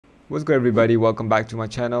What's good, everybody? Welcome back to my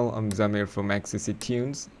channel. I'm Zamir from XCC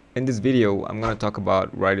Tunes. In this video, I'm going to talk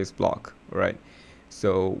about writer's block. Alright,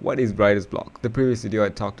 so what is writer's block? The previous video I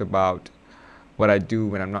talked about what I do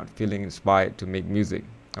when I'm not feeling inspired to make music.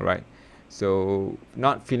 Alright, so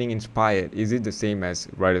not feeling inspired, is it the same as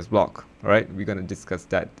writer's block? Alright, we're going to discuss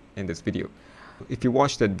that in this video. If you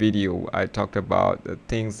watched that video, I talked about the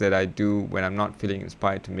things that I do when I'm not feeling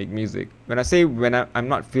inspired to make music. When I say when I'm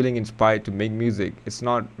not feeling inspired to make music, it's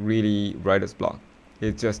not really writer's block.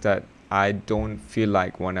 It's just that I don't feel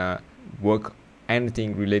like wanna work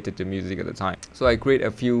anything related to music at the time. So I create a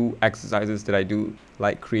few exercises that I do,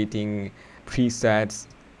 like creating presets.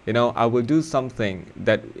 You know, I will do something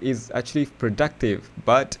that is actually productive,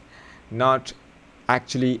 but not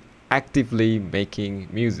actually actively making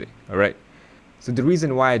music. All right. So the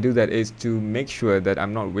reason why I do that is to make sure that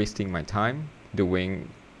I'm not wasting my time doing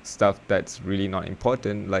stuff that's really not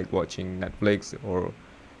important, like watching Netflix or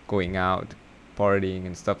going out, partying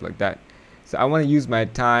and stuff like that. So I want to use my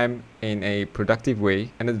time in a productive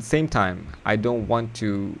way, and at the same time, I don't want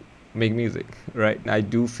to make music, right? I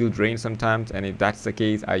do feel drained sometimes, and if that's the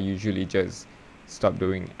case, I usually just stop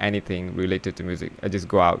doing anything related to music. I just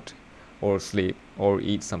go out or sleep or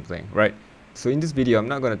eat something, right? So in this video, I'm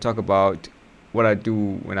not going to talk about what I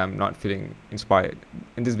do when I'm not feeling inspired.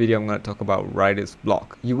 In this video, I'm going to talk about writer's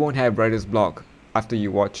block. You won't have writer's block after you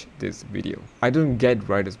watch this video. I don't get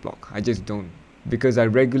writer's block. I just don't. Because I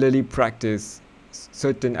regularly practice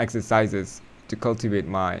certain exercises to cultivate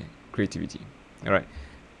my creativity. Alright.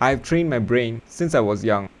 I've trained my brain since I was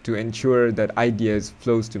young to ensure that ideas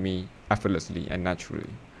flows to me effortlessly and naturally.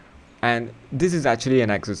 And this is actually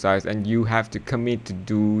an exercise, and you have to commit to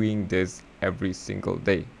doing this every single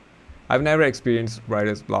day. I've never experienced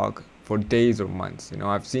writer's block for days or months. You know,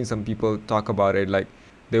 I've seen some people talk about it like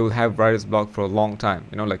they will have writer's block for a long time,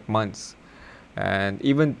 you know, like months. And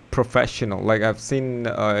even professional, like I've seen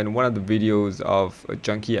in one of the videos of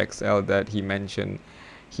Junkie XL that he mentioned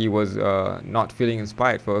he was not feeling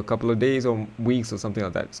inspired for a couple of days or weeks or something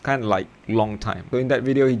like that. It's kind of like long time. So in that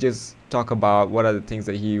video, he just talk about what are the things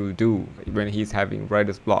that he will do when he's having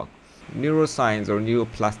writer's block. Neuroscience or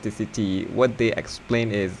neuroplasticity, what they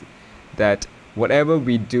explain is that whatever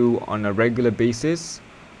we do on a regular basis,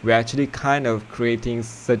 we're actually kind of creating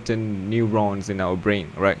certain neurons in our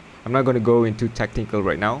brain, right? I'm not going to go into technical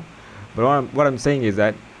right now, but what I'm saying is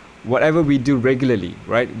that whatever we do regularly,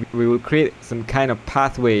 right, we will create some kind of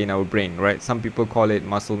pathway in our brain, right? Some people call it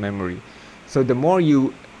muscle memory. So the more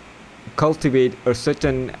you cultivate a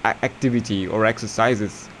certain activity or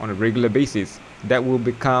exercises on a regular basis, that will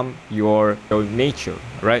become your nature,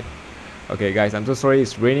 right? Okay guys, I'm so sorry,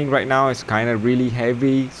 it's raining right now. It's kind of really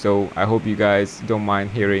heavy, so I hope you guys don't mind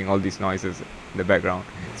hearing all these noises in the background.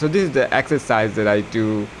 So this is the exercise that I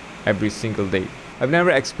do every single day. I've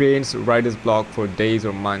never experienced writer's block for days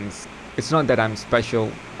or months. It's not that I'm special,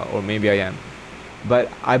 or maybe I am, but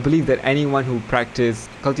I believe that anyone who practices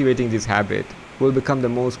cultivating this habit will become the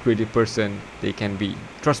most creative person they can be.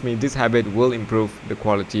 Trust me, this habit will improve the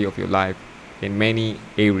quality of your life in many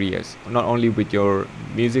areas, not only with your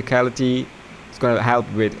musicality. It's going to help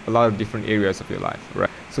with a lot of different areas of your life,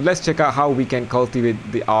 right? So let's check out how we can cultivate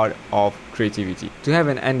the art of creativity. To have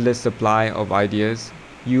an endless supply of ideas,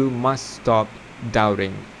 you must stop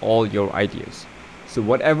doubting all your ideas. So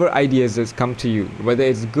whatever ideas has come to you, whether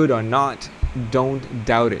it's good or not, don't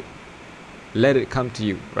doubt it. Let it come to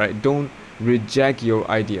you, right? Don't reject your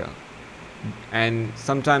idea. And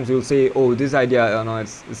sometimes you'll say, oh, this idea, oh no, it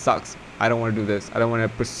sucks. I don't want to do this. I don't want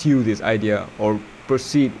to pursue this idea or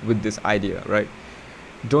proceed with this idea, right?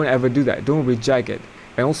 Don't ever do that. Don't reject it.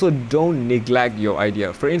 And also don't neglect your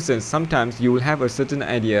idea. For instance, sometimes you will have a certain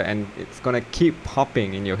idea and it's going to keep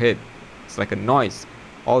popping in your head. It's like a noise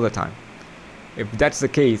all the time. If that's the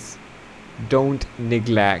case, don't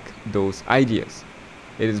neglect those ideas.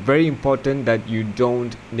 It is very important that you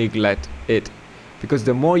don't neglect it, because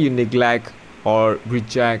the more you neglect or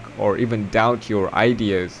reject or even doubt your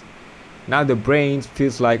ideas, now the brain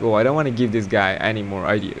feels like, oh, I don't want to give this guy any more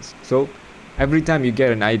ideas. So every time you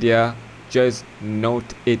get an idea, just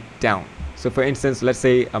note it down. So for instance, let's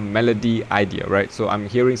say a melody idea, right? So I'm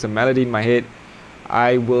hearing some melody in my head.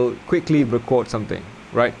 I will quickly record something,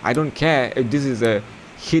 right? I don't care if this is a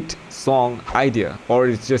hit song idea or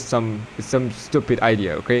it's just some stupid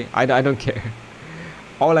idea, okay? I don't care.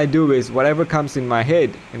 All I do is whatever comes in my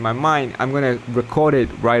head, in my mind, I'm gonna record it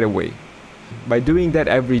right away. By doing that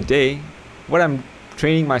every day, what I'm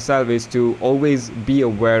training myself is to always be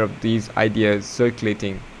aware of these ideas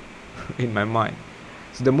circulating in my mind.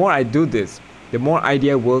 So the more I do this, the more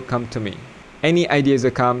idea will come to me. Any ideas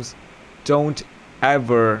that comes, don't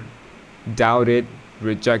ever doubt it,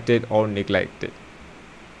 rejected or neglected.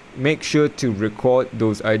 Make sure to record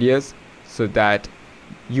those ideas so that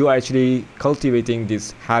you are actually cultivating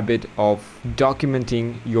this habit of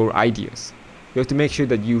documenting your ideas. You have to make sure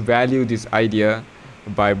that you value this idea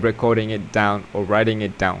by recording it down or writing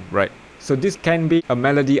it down, right? So this can be a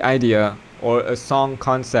melody idea or a song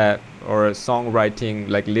concept or a songwriting,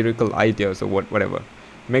 like lyrical ideas or whatever.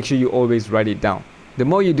 Make sure you always write it down. The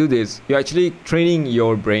more you do this, you're actually training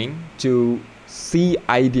your brain to see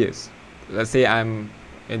ideas. Let's say I'm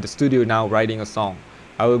in the studio now writing a song.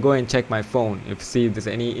 I will go and check my phone if see if there's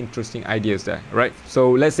any interesting ideas there, right?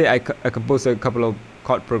 So let's say I compose a couple of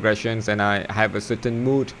chord progressions and I have a certain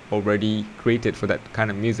mood already created for that kind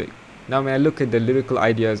of music. Now when I look at the lyrical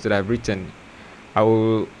ideas that I've written, I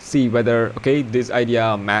will see whether, okay, this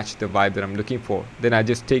idea match the vibe that I'm looking for. Then I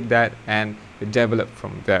just take that and develop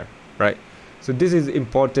from there, right? So this is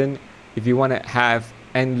important if you want to have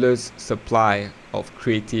endless supply of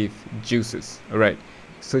creative juices, all right?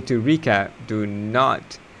 So to recap, do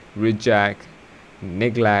not reject,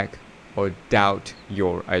 neglect, or doubt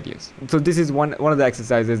your ideas. So this is one of the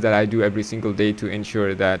exercises that I do every single day to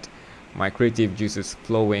ensure that my creative juice is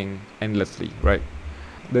flowing endlessly, right?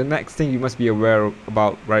 The next thing you must be aware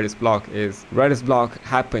about writer's block is writer's block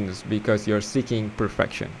happens because you're seeking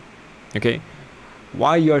perfection, okay?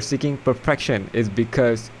 Why you're seeking perfection is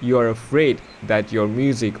because you are afraid that your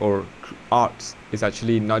music or arts is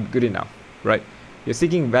actually not good enough, right? You're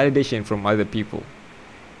seeking validation from other people.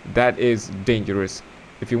 That is dangerous.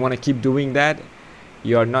 If you want to keep doing that,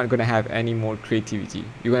 you're not going to have any more creativity.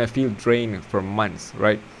 You're going to feel drained for months,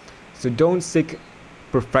 right? So don't seek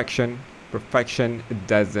perfection. Perfection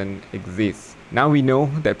doesn't exist. Now we know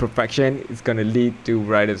that perfection is going to lead to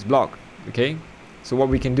writer's block, okay? So what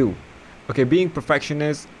we can do? Okay, being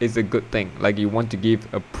perfectionist is a good thing. Like you want to give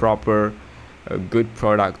a proper, good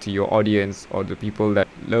product to your audience or the people that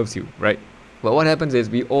loves you, right? But what happens is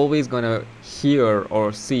we always gonna hear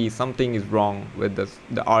or see something is wrong with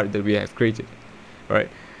the art that we have created, right?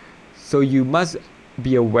 So you must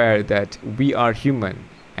be aware that we are human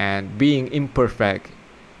and being imperfect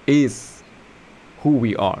is who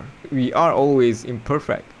we are. We are always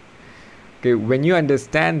imperfect. Okay, when you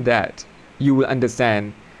understand that, you will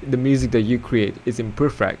understand the music that you create is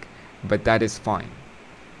imperfect, but that is fine.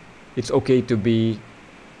 It's okay to be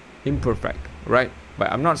imperfect, right?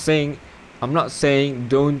 But I'm not saying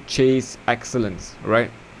don't chase excellence, right?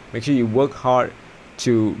 Make sure you work hard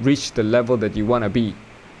to reach the level that you want to be.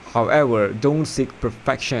 However, don't seek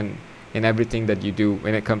perfection in everything that you do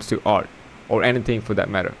when it comes to art or anything for that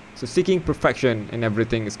matter. So seeking perfection in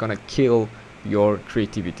everything is gonna kill your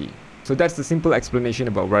creativity. So that's the simple explanation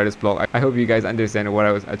about writer's block. I hope you guys understand what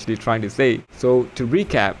I was actually trying to say. So to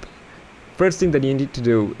recap, first thing that you need to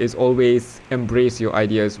do is always embrace your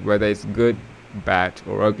ideas, whether it's good, bad,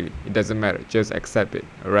 or ugly. It doesn't matter, just accept it,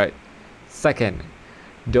 all right? Second,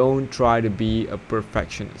 don't try to be a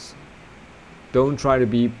perfectionist. Don't try to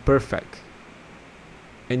be perfect.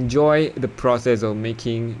 Enjoy the process of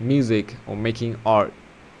making music or making art.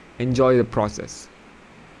 Enjoy the process.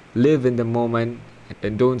 Live in the moment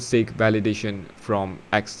and don't seek validation from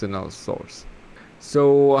external source.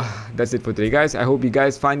 So that's it for today, guys. I hope you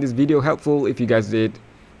guys find this video helpful. If you guys did,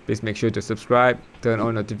 please make sure to subscribe, turn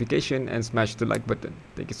on notification, and smash the like button.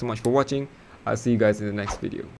 Thank you so much for watching. I'll see you guys in the next video.